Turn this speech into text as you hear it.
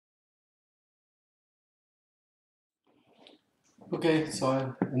Okay,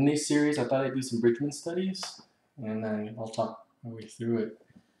 so in this series, I thought I'd do some Bridgman studies, and I'll talk my way through it.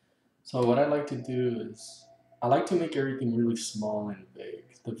 So what I like to do is I like to make everything really small and vague.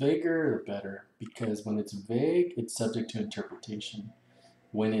 The vaguer, the better, because when it's vague, it's subject to interpretation.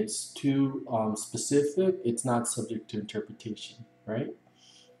 When it's too specific, it's not subject to interpretation, right?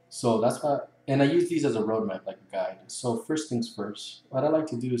 So that's why, and I use these as a roadmap, like a guide. So first things first, what I like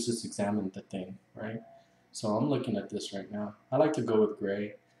to do is just examine the thing, right? So I'm looking at this right now. I like to go with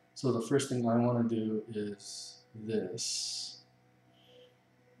gray. So the first thing I want to do is this,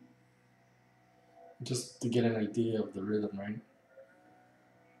 just to get an idea of the rhythm, right?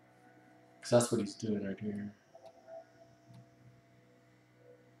 Because that's what he's doing right here.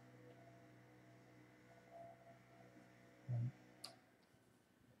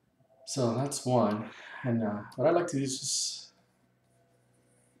 So that's one. And what I like to do is just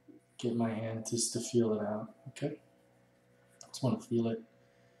get my hand just to feel it out, okay? Just want to feel it.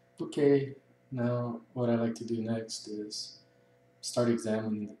 Okay, now what I like to do next is start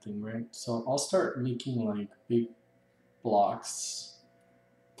examining the thing, right? So I'll start making like big blocks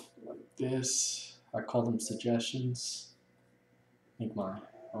like this. I call them suggestions. Make my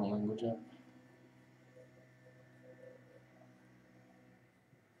own language up.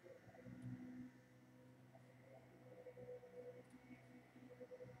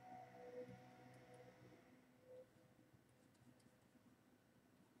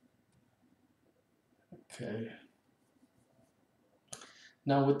 Okay.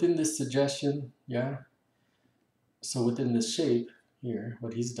 Now within this suggestion, yeah, so within this shape here,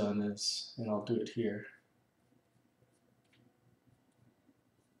 what he's done is, and I'll do it here.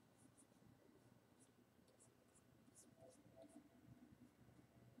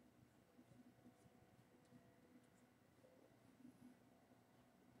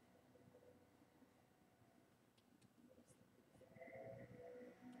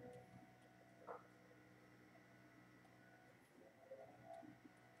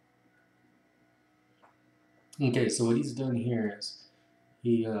 Okay, so what he's done here is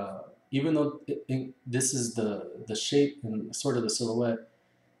he, even though this is the shape and sort of the silhouette,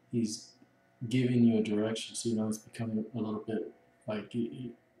 he's giving you a direction, so you know it's becoming a little bit like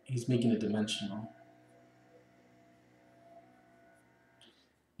he's making it dimensional.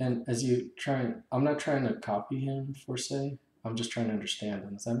 And as you try, I'm not trying to copy him for say, I'm just trying to understand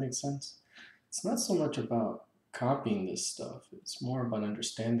him. Does that make sense? It's not so much about copying this stuff, it's more about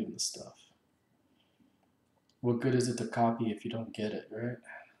understanding the stuff. What good is it to copy if you don't get it, right?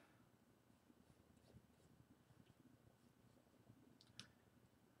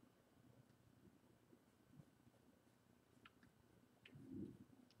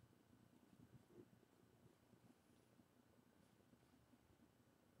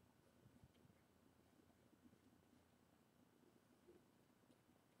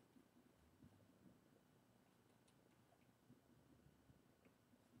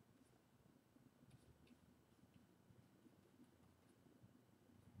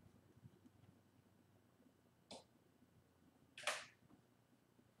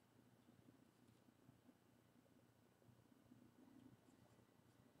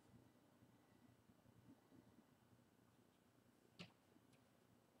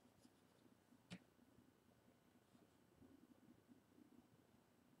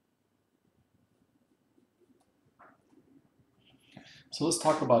 So let's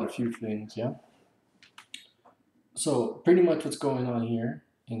talk about a few things, yeah? So pretty much what's going on here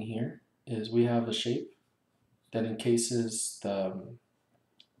in here is we have a shape that encases the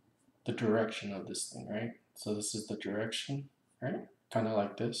direction of this thing, right? So this is the direction, right? Kind of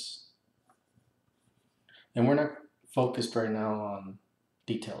like this. And we're not focused right now on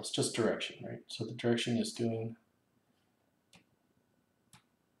details, just direction, right? So the direction is doing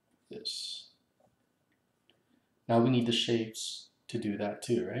this. Now we need the shapes to do that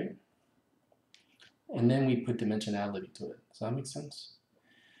too, right? And then we put dimensionality to it. Does that make sense?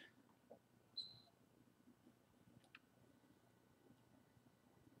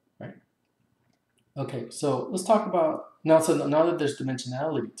 Right? Okay, so let's talk about now. So now that there's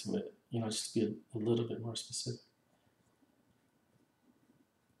dimensionality to it, just be a little bit more specific.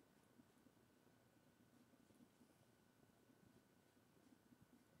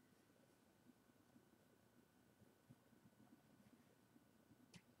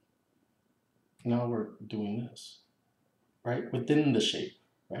 Now we're doing this, right? Within the shape,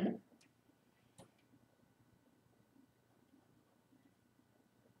 right?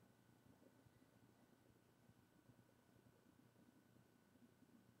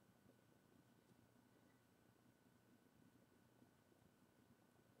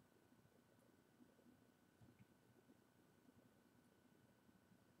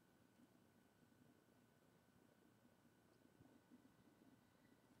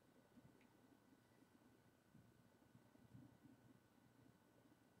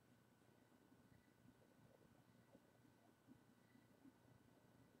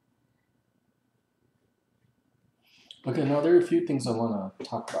 Okay, now there are a few things I want to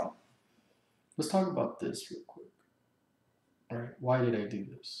talk about. Let's talk about this real quick. All right, why did I do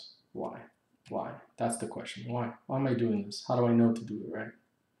this? Why? Why? That's the question. Why? Why am I doing this? How do I know to do it, right?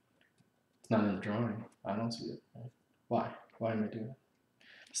 It's not in the drawing. I don't see it. Right? Why? Why am I doing it?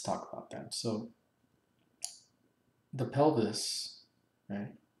 Let's talk about that. So, the pelvis, right?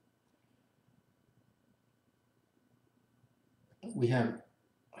 We have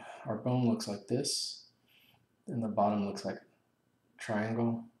our bone looks like this, and the bottom looks like a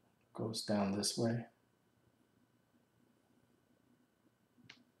triangle, goes down this way.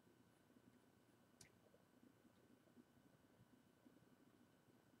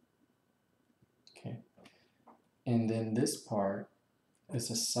 Okay, and then this part is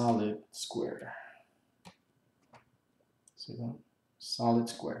a solid square. See that? Solid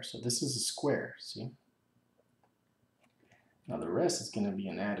square. So this is a square, see? Now the rest is going to be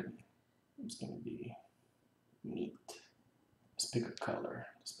anatomy. It's going to be meat. Let's pick a color.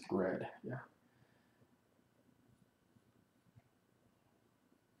 Let's pick red. Yeah.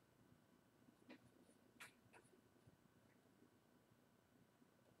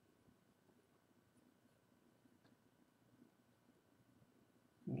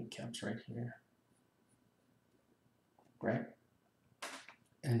 Kneecaps right here. Right?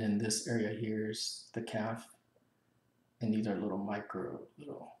 And then this area here is the calf. And these are little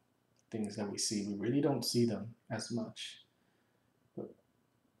little things that we see. We really don't see them as much. But,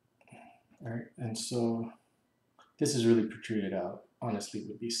 all right. And so this is really protruded out. Honestly,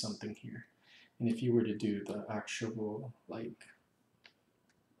 would be something here. And if you were to do the actual, like,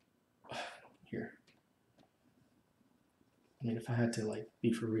 here. I mean, if I had to, like,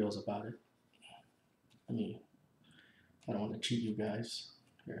 be for reals about it. I mean, I don't want to cheat you guys.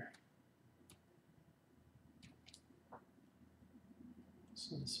 Here.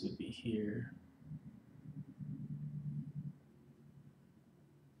 So this would be here.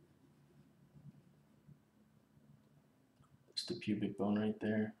 It's the pubic bone right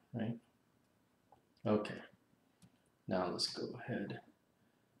there, right? Okay. Now let's go ahead.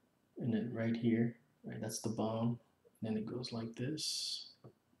 And then right here, right, that's the bone. And then it goes like this.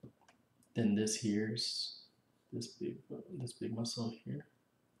 Then this here's this big muscle here,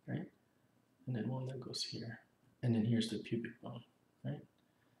 right? And then one that goes here. And then here's the pubic bone, right?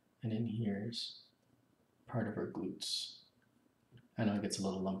 And then here's part of our glutes. I know it gets a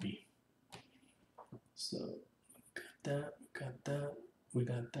little lumpy. So got that, we got that, we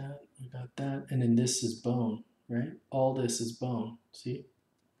got that, we got that. And then this is bone, right? All this is bone. See?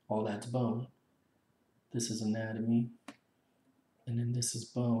 All that's bone. This is anatomy. And then this is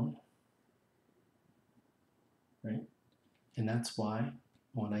bone, right? And that's why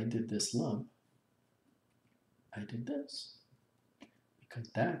when I did this lump, I did this. Because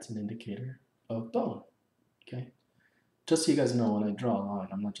that's an indicator of bone, okay? Just so you guys know, when I draw a line,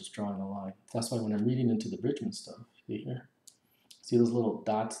 I'm not just drawing a line. That's why when I'm reading into the Bridgman stuff, see here? See those little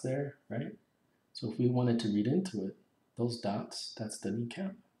dots there, right? So if we wanted to read into it, those dots, that's the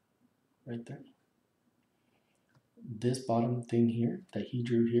kneecap right there. This bottom thing here that he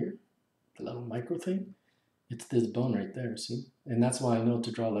drew here, the little micro thing, it's this bone right there, see? And that's why I know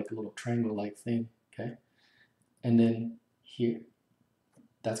to draw like a little triangle-like thing, okay? And then here,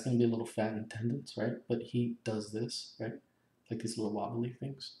 that's going to be a little fat and tendons, right? But he does this, right? Like these little wobbly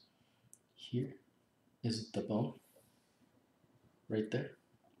things. Here is the bone right there.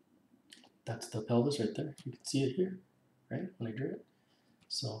 That's the pelvis right there. You can see it here, right? When I drew it.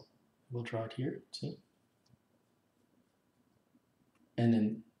 So we'll draw it here, see? And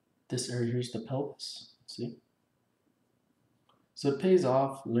then this area here is the pelvis, see? So it pays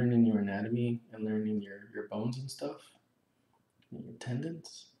off learning your anatomy and learning your bones and stuff, and your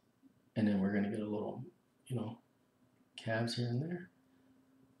tendons. And then we're going to get a little, you know, calves here and there.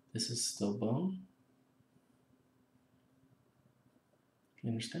 This is still bone. You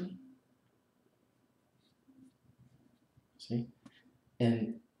understand? See?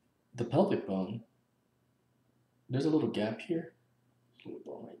 And the pelvic bone, there's a little gap here. A little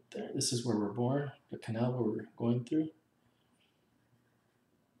bone right there. This is where we're born, the canal where we're going through.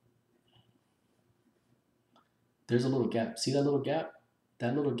 There's a little gap. See that little gap?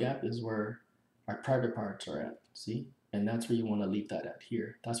 That little gap is where our private parts are at. See? And that's where you want to leave that at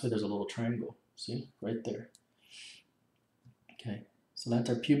here. That's where there's a little triangle. See? Right there. Okay. So that's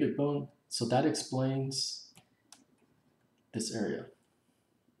our pubic bone. So that explains this area.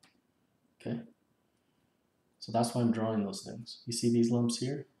 Okay. So that's why I'm drawing those things. You see these lumps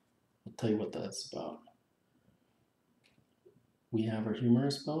here? I'll tell you what that's about. We have our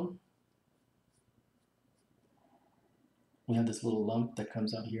humerus bone. We have this little lump that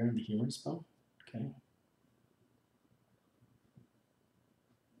comes out here in the humerus bone. Okay.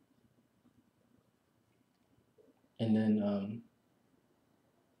 and then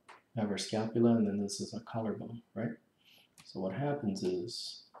we have our scapula, and then this is our collarbone, right? So what happens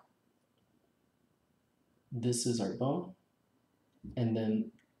is this is our bone, and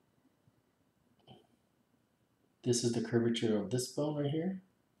then this is the curvature of this bone right here.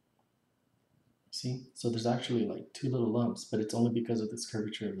 See? So there's actually like two little lumps, but it's only because of this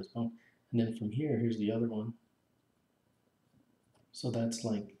curvature of this bone. And then from here, here's the other one. So that's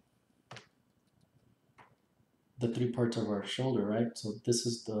like the three parts of our shoulder, right? So this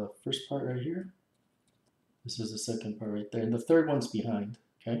is the first part right here. This is the second part right there. And the third one's behind,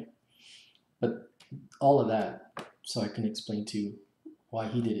 okay? But all of that, so I can explain to you why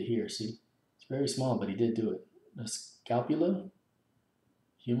he did it here, see? It's very small, but he did do it. The scapula,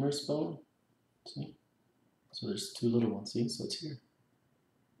 humerus bone, see? So there's two little ones, see? So it's here.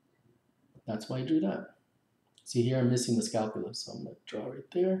 That's why I drew that. See here, I'm missing the scapula, so I'm gonna draw right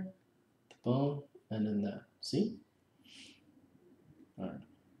there, the bone, and then that, see? All right.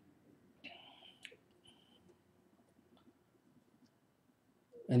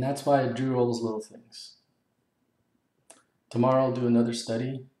 And that's why I drew all those little things. Tomorrow I'll do another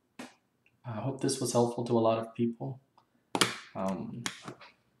study. I hope this was helpful to a lot of people.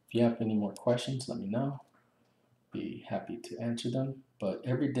 If you have any more questions, let me know. Be happy to answer them. But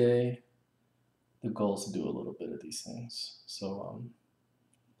every day, the goal is to do a little bit of these things. So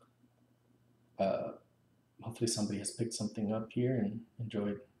hopefully somebody has picked something up here and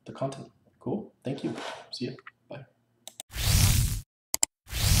enjoyed the content. Cool. Thank you. See you.